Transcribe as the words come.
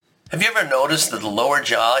Have you ever noticed that the lower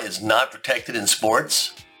jaw is not protected in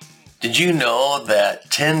sports? Did you know that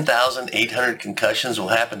 10,800 concussions will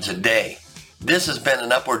happen today? This has been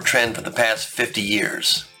an upward trend for the past 50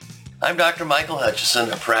 years. I'm Dr. Michael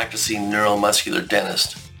Hutchison, a practicing neuromuscular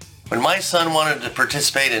dentist. When my son wanted to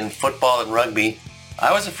participate in football and rugby,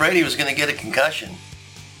 I was afraid he was going to get a concussion.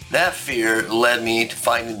 That fear led me to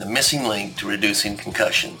finding the missing link to reducing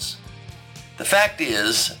concussions. The fact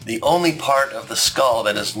is, the only part of the skull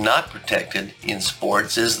that is not protected in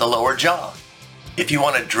sports is the lower jaw. If you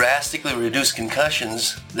want to drastically reduce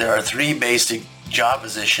concussions, there are 3 basic jaw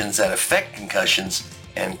positions that affect concussions,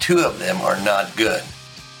 and 2 of them are not good.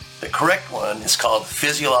 The correct one is called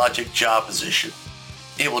physiologic jaw position.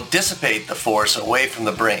 It will dissipate the force away from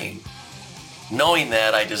the brain. Knowing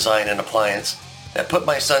that, I designed an appliance that put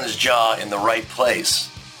my son's jaw in the right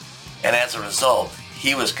place, and as a result,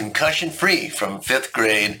 he was concussion-free from 5th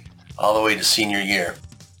grade all the way to senior year.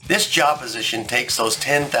 This jaw position takes those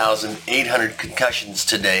 10,800 concussions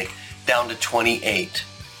today down to 28.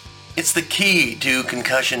 It's the key to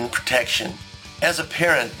concussion protection. As a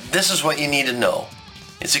parent, this is what you need to know.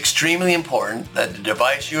 It's extremely important that the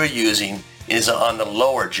device you are using is on the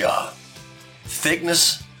lower jaw.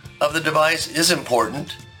 Thickness of the device is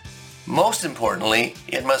important. Most importantly,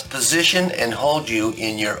 it must position and hold you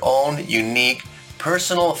in your own unique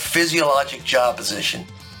personal physiologic jaw position.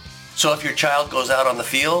 So if your child goes out on the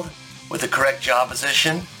field with the correct jaw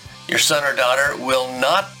position, your son or daughter will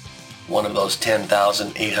not one of those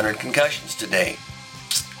 10,800 concussions today.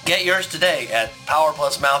 Get yours today at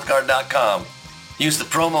PowerPlusMouthguard.com. Use the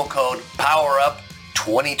promo code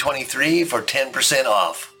POWERUP2023 for 10%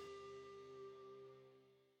 off.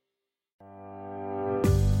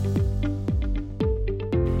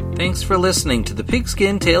 Thanks for listening to the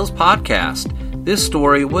Pigskin Tales podcast. This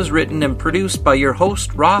story was written and produced by your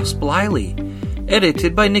host, Ross Bliley.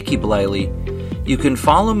 Edited by Nikki Bliley. You can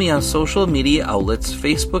follow me on social media outlets,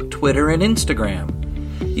 Facebook, Twitter, and Instagram.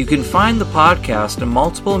 You can find the podcast on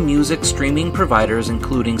multiple music streaming providers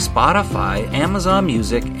including Spotify, Amazon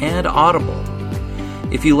Music, and Audible.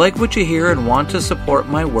 If you like what you hear and want to support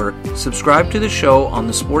my work, subscribe to the show on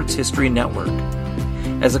the Sports History Network.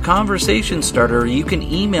 As a conversation starter, you can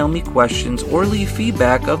email me questions or leave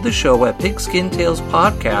feedback of the show at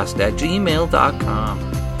pigskintailspodcast@gmail.com.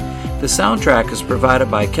 The soundtrack is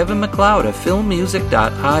provided by Kevin MacLeod of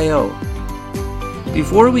filmmusic.io.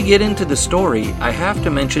 Before we get into the story, I have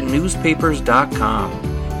to mention newspapers.com.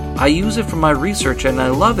 I use it for my research and I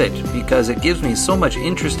love it because it gives me so much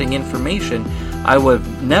interesting information I would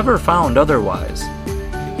have never found otherwise.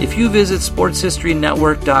 If you visit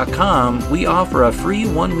sportshistorynetwork.com, we offer a free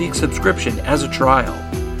 1-week subscription as a trial.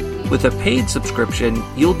 With a paid subscription,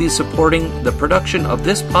 you'll be supporting the production of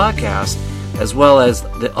this podcast as well as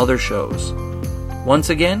the other shows. Once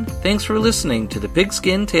again, thanks for listening to the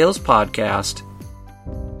Pigskin Tales podcast.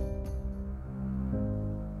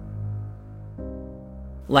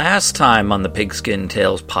 Last time on the Pigskin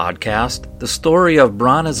Tales podcast, the story of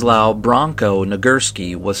Bronislaw Bronco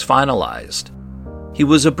Nagurski was finalized. He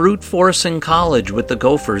was a brute force in college with the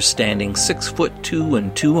Gophers standing 6'2"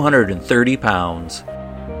 and 230 pounds.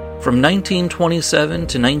 From 1927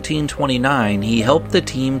 to 1929, he helped the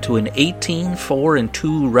team to an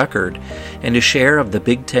 18-4-2 record and a share of the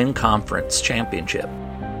Big Ten Conference Championship.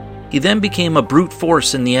 He then became a brute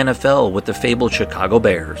force in the NFL with the fabled Chicago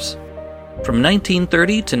Bears. From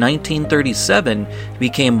 1930 to 1937, he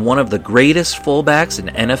became one of the greatest fullbacks in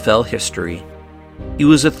NFL history. He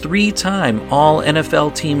was a 3-time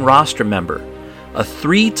All-NFL Team roster member, a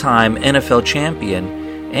 3-time NFL champion,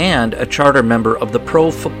 and a charter member of the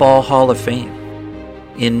Pro Football Hall of Fame.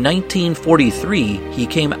 In 1943, he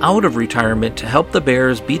came out of retirement to help the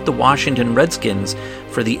Bears beat the Washington Redskins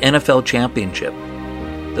for the NFL championship,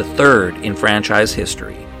 the 3rd in franchise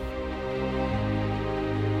history.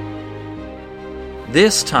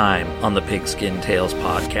 This time on the Pigskin Tales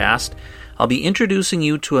podcast, I'll be introducing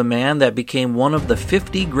you to a man that became one of the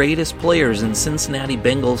 50 greatest players in Cincinnati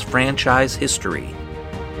Bengals franchise history.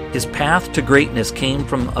 His path to greatness came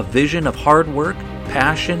from a vision of hard work,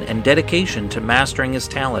 passion, and dedication to mastering his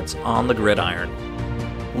talents on the gridiron.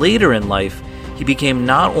 Later in life, he became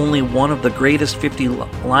not only one of the greatest 50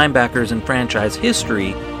 linebackers in franchise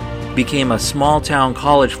history, he became a small-town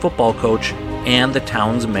college football coach and the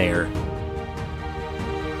town's mayor.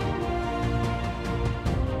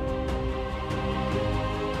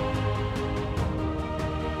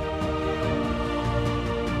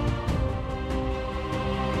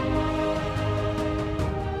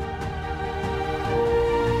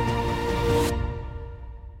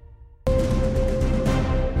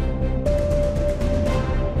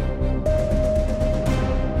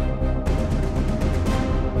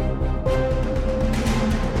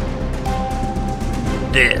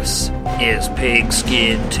 This is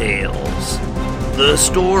Pigskin Tales, the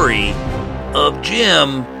story of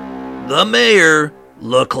Jim the Mayor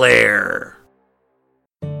LeClaire.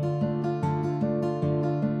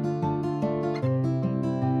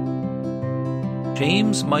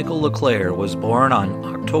 James Michael LeClaire was born on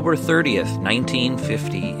October 30th,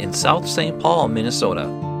 1950 in South St. Paul, Minnesota.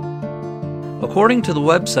 According to the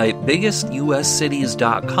website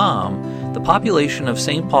BiggestUSCities.com, the population of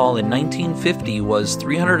St. Paul in 1950 was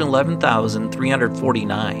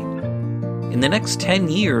 311,349. In the next 10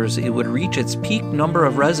 years, it would reach its peak number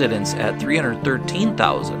of residents at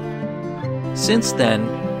 313,000. Since then,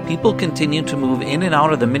 people continue to move in and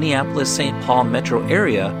out of the Minneapolis-St. Paul metro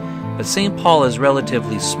area, but St. Paul is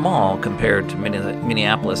relatively small compared to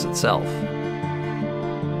Minneapolis itself.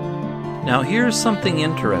 Now here's something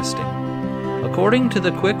interesting. According to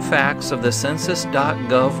the quick facts of the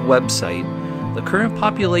Census.gov website, the current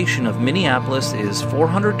population of Minneapolis is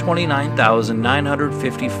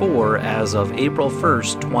 429,954 as of April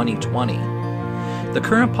 1st, 2020. The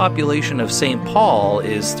current population of St. Paul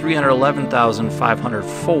is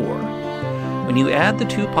 311,504. When you add the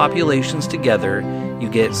two populations together, you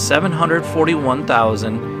get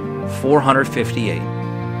 741,458.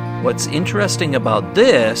 What's interesting about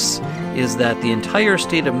this is that the entire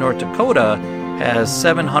state of North Dakota has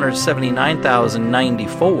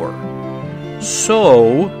 779,094.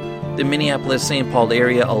 So, the Minneapolis-St. Paul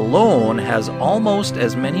area alone has almost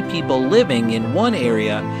as many people living in one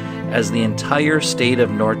area as the entire state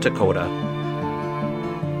of North Dakota.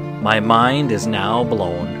 My mind is now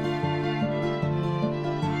blown.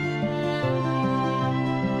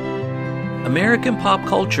 American pop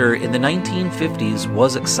culture in the 1950s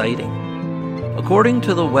was exciting. According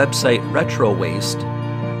to the website Retro Waste,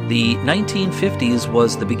 the 1950s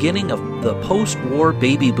was the beginning of the post-war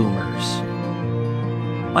baby boomers.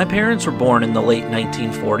 My parents were born in the late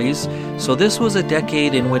 1940s, so this was a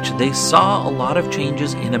decade in which they saw a lot of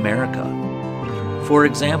changes in America. For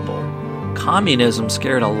example, communism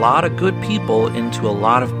scared a lot of good people into a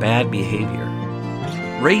lot of bad behavior.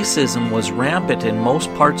 Racism was rampant in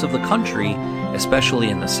most parts of the country, especially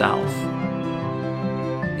in the South.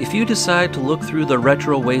 If you decide to look through the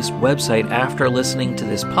Retro Waste website after listening to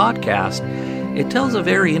this podcast, it tells a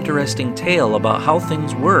very interesting tale about how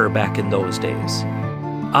things were back in those days.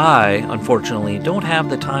 I, unfortunately, don't have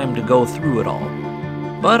the time to go through it all,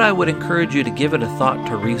 but I would encourage you to give it a thought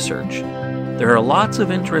to research. There are lots of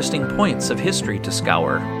interesting points of history to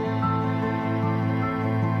scour.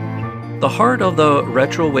 The heart of the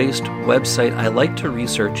Retro Waste website I like to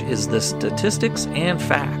research is the statistics and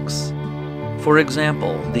facts. For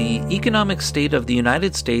example, the economic state of the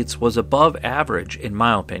United States was above average, in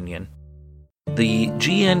my opinion. The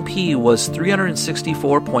GNP was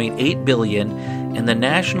 $364.8 billion, and the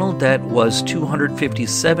national debt was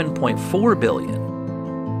 $257.4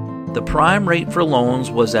 billion. The prime rate for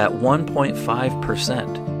loans was at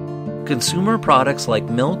 1.5%. Consumer products like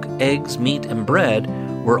milk, eggs, meat, and bread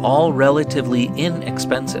were all relatively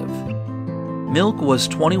inexpensive. Milk was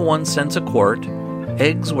 21 cents a quart,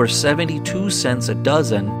 eggs were 72 cents a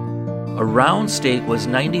dozen, a round steak was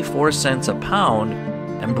 94 cents a pound,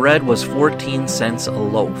 and bread was 14 cents a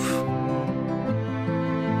loaf.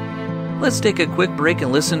 Let's take a quick break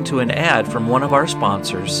and listen to an ad from one of our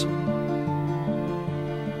sponsors.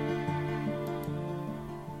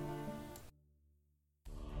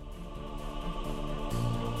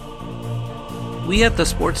 We at the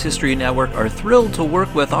Sports History Network are thrilled to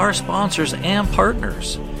work with our sponsors and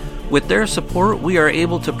partners. With their support, we are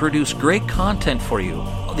able to produce great content for you.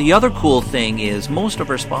 The other cool thing is most of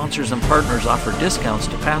our sponsors and partners offer discounts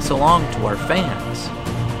to pass along to our fans.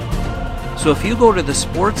 So if you go to the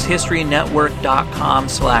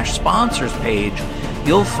sportshistorynetwork.com/sponsors page,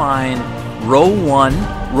 you'll find Row 1,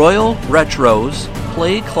 Royal Retros,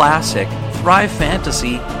 Play Classic, Thrive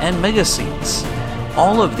Fantasy, and Mega Seats.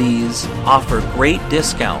 All of these offer great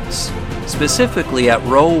discounts. Specifically at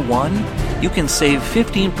Row 1, you can save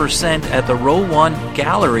 15% at the Row 1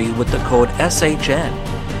 Gallery with the code SHN.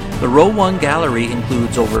 The Row 1 Gallery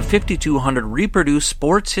includes over 5,200 reproduced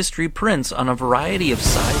sports history prints on a variety of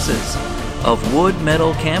sizes of wood,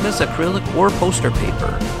 metal, canvas, acrylic, or poster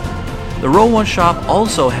paper. The Row 1 shop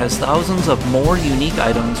also has thousands of more unique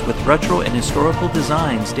items with retro and historical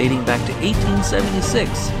designs dating back to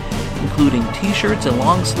 1876, including t-shirts and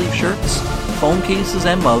long-sleeve shirts, phone cases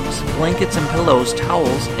and mugs, blankets and pillows,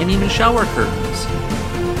 towels, and even shower curtains.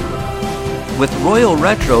 With Royal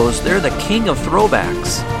Retros, they're the king of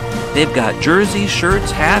throwbacks. They've got jerseys,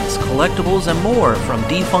 shirts, hats, collectibles, and more from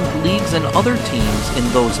defunct leagues and other teams in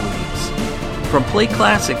those leagues. From Play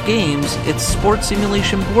Classic Games, it's sports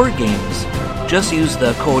simulation board games. Just use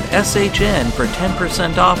the code SHN for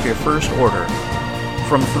 10% off your first order.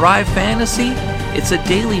 From Thrive Fantasy, it's a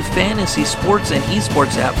daily fantasy sports and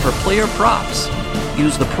esports app for player props.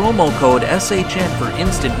 Use the promo code SHN for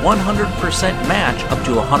instant 100% match up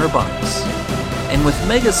to $100. And with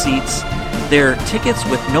Mega Seats, they're tickets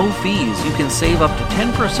with no fees. You can save up to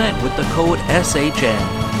 10% with the code SHN.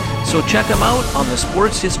 So check them out on the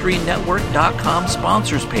SportsHistoryNetwork.com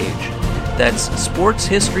sponsors page. That's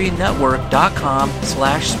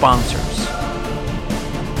SportsHistoryNetwork.com/sponsors.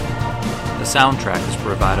 The soundtrack is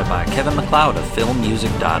provided by Kevin MacLeod of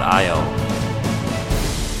FilmMusic.io.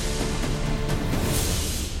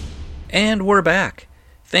 And we're back.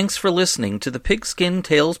 Thanks for listening to the Pigskin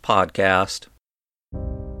Tales podcast.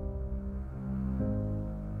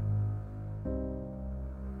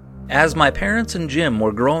 As my parents and Jim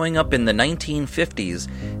were growing up in the 1950s,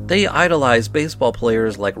 they idolized baseball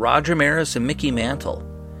players like Roger Maris and Mickey Mantle.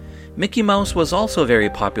 Mickey Mouse was also very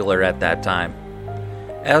popular at that time.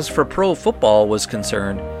 As for pro football was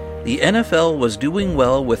concerned, the NFL was doing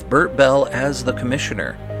well with Bert Bell as the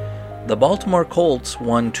commissioner. The Baltimore Colts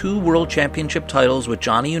won 2 World Championship titles with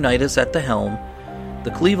Johnny Unitas at the helm.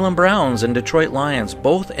 The Cleveland Browns and Detroit Lions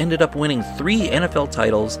both ended up winning 3 NFL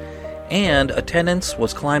titles, and attendance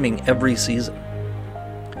was climbing every season.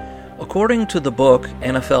 According to the book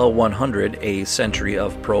NFL 100, A Century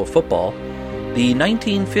of Pro Football, the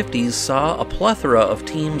 1950s saw a plethora of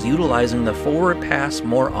teams utilizing the forward pass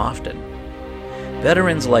more often.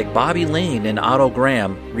 Veterans like Bobby Lane and Otto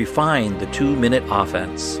Graham refined the 2-minute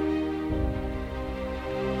offense.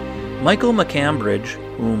 Michael McCambridge,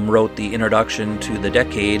 whom wrote the introduction to the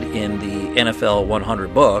decade in the NFL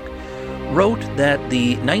 100 book, wrote that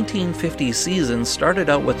the 1950 season started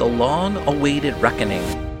out with a long-awaited reckoning.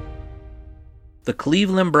 The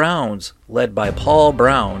Cleveland Browns, led by Paul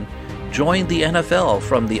Brown, joined the NFL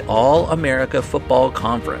from the All-America Football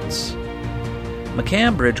Conference.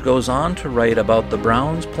 McCambridge goes on to write about the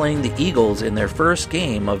Browns playing the Eagles in their first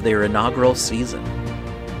game of their inaugural season.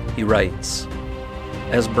 He writes,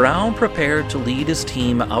 "As Brown prepared to lead his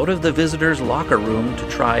team out of the visitors' locker room to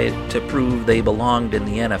try to prove they belonged in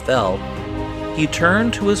the NFL, he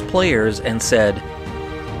turned to his players and said,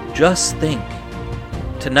 'Just think,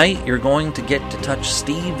 tonight you're going to get to touch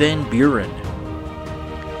Steve Van Buren.'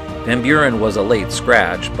 Van Buren was a late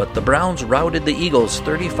scratch, but the Browns routed the Eagles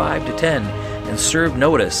 35-10 and served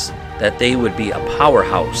notice that they would be a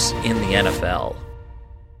powerhouse in the NFL."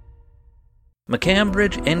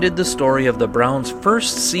 McCambridge ended the story of the Browns'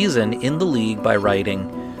 first season in the league by writing,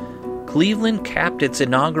 "Cleveland capped its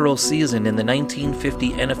inaugural season in the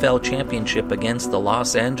 1950 NFL Championship against the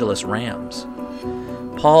Los Angeles Rams.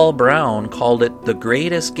 Paul Brown called it the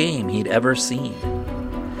greatest game he'd ever seen.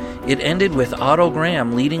 It ended with Otto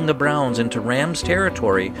Graham leading the Browns into Rams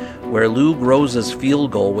territory, where Lou Groza's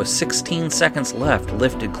field goal with 16 seconds left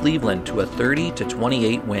lifted Cleveland to a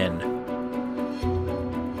 30-28 win."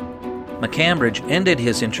 McCambridge ended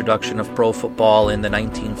his introduction of pro football in the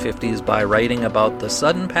 1950s by writing about the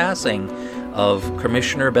sudden passing of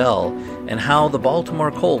Commissioner Bell and how the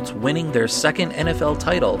Baltimore Colts winning their second NFL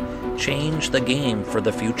title changed the game for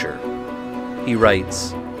the future. He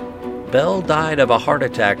writes, "Bell died of a heart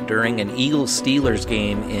attack during an Eagles-Steelers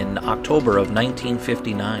game in October of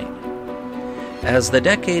 1959. As the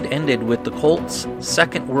decade ended with the Colts'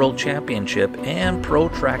 second World Championship and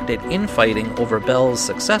protracted infighting over Bell's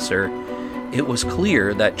successor, it was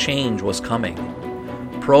clear that change was coming.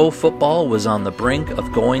 Pro football was on the brink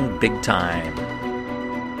of going big time."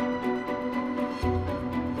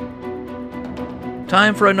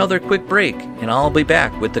 Time for another quick break, and I'll be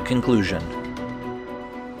back with the conclusion.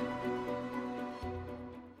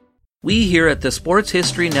 We here at the Sports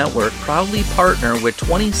History Network proudly partner with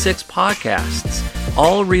 26 podcasts,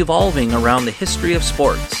 all revolving around the history of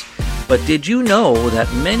sports. But did you know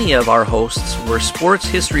that many of our hosts were sports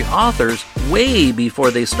history authors way before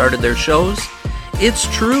they started their shows? It's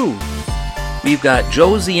true. We've got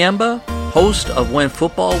Joe Ziemba, host of When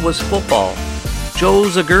Football Was Football, Joe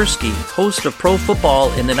Zagorski, host of Pro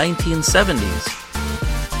Football in the 1970s,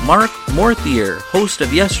 Mark Morthier, host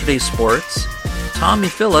of Yesterday Sports, Tommy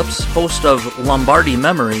Phillips, host of Lombardi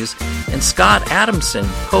Memories, and Scott Adamson,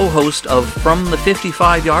 co-host of From the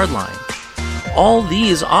 55-Yard Line. All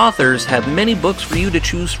these authors have many books for you to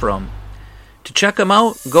choose from. To check them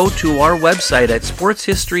out, go to our website at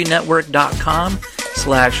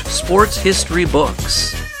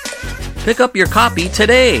sportshistorynetwork.com/sportshistorybooks. Pick up your copy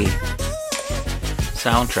today.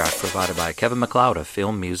 Soundtrack provided by Kevin MacLeod of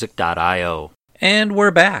FilmMusic.io. And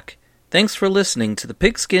we're back. Thanks for listening to the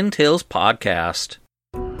Pigskin Tales podcast.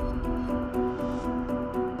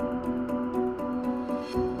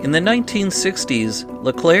 In the 1960s,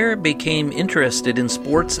 LeClaire became interested in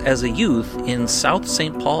sports as a youth in South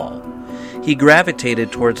St. Paul. He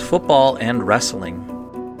gravitated towards football and wrestling.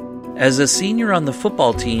 As a senior on the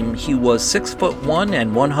football team, he was 6'1"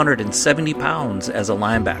 and 170 pounds as a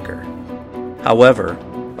linebacker. However,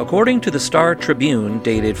 according to the Star Tribune,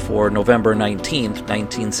 dated for November 19,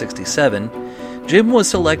 1967, Jim was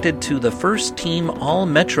selected to the first team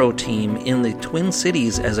All-Metro team in the Twin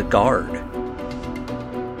Cities as a guard.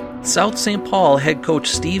 South St. Paul head coach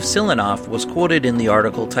Steve Silinoff was quoted in the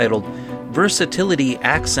article titled "Versatility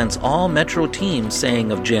Accents All-Metro Team,"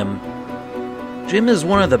 saying of Jim, "Jim is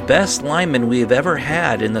one of the best linemen we have ever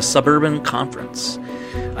had in the Suburban Conference.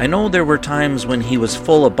 I know there were times when he was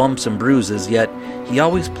full of bumps and bruises, yet he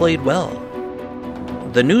always played well."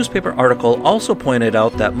 The newspaper article also pointed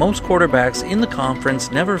out that most quarterbacks in the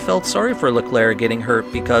conference never felt sorry for LeClaire getting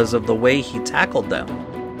hurt because of the way he tackled them.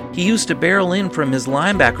 He used to barrel in from his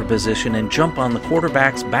linebacker position and jump on the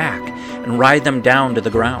quarterback's back and ride them down to the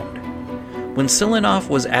ground. When Silinoff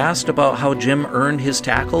was asked about how Jim earned his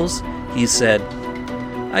tackles, he said,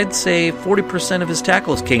 "I'd say 40% of his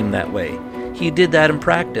tackles came that way. He did that in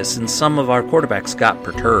practice, and some of our quarterbacks got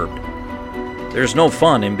perturbed. There's no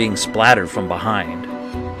fun in being splattered from behind."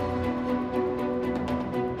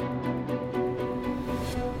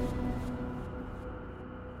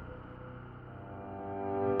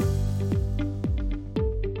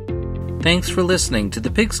 Thanks for listening to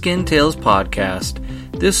the Pigskin Tales podcast.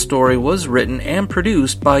 This story was written and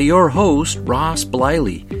produced by your host, Ross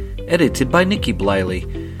Bliley, edited by Nikki Bliley.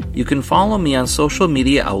 You can follow me on social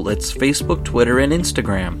media outlets, Facebook, Twitter, and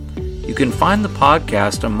Instagram. You can find the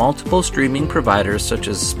podcast on multiple streaming providers such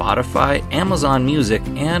as Spotify, Amazon Music,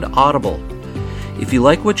 and Audible. If you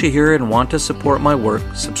like what you hear and want to support my work,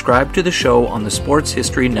 subscribe to the show on the Sports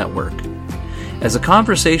History Network. As a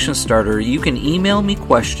conversation starter, you can email me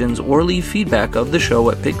questions or leave feedback of the show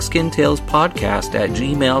at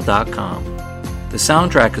pigskintalespodcast@gmail.com. The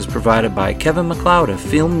soundtrack is provided by Kevin MacLeod of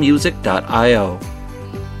filmmusic.io.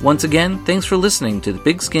 Once again, thanks for listening to the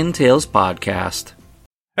Pigskin Tales podcast.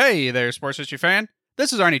 Hey there, sports history fan.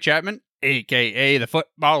 This is Arnie Chapman, aka the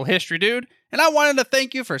Football History Dude, and I wanted to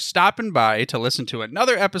thank you for stopping by to listen to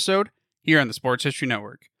another episode here on the Sports History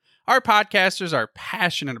Network. Our podcasters are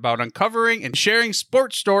passionate about uncovering and sharing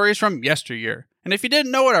sports stories from yesteryear. And if you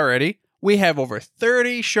didn't know it already, we have over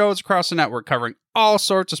 30 shows across the network covering all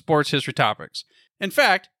sorts of sports history topics. In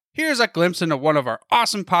fact, here's a glimpse into one of our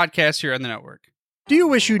awesome podcasts here on the network. Do you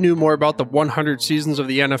wish you knew more about the 100 seasons of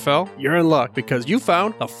the NFL? You're in luck because you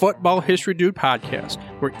found the Football History Dude podcast,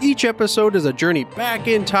 where each episode is a journey back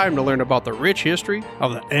in time to learn about the rich history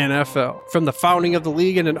of the NFL. From the founding of the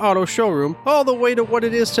league in an auto showroom, all the way to what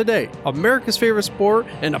it is today, America's favorite sport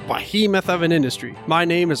and a behemoth of an industry. My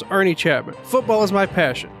name is Arnie Chapman. Football is my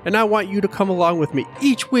passion, and I want you to come along with me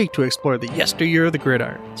each week to explore the yesteryear of the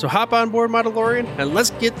gridiron. So hop on board my DeLorean and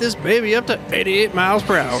let's get this baby up to 88 miles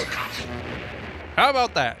per hour. How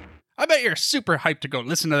about that? I bet you're super hyped to go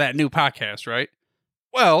listen to that new podcast, right?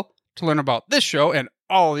 Well, to learn about this show and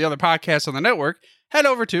all the other podcasts on the network, head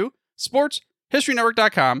over to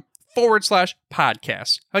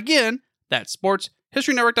sportshistorynetwork.com/podcasts. Again, that's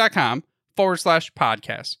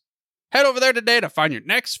sportshistorynetwork.com/podcasts. Head over there today to find your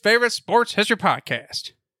next favorite sports history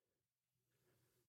podcast.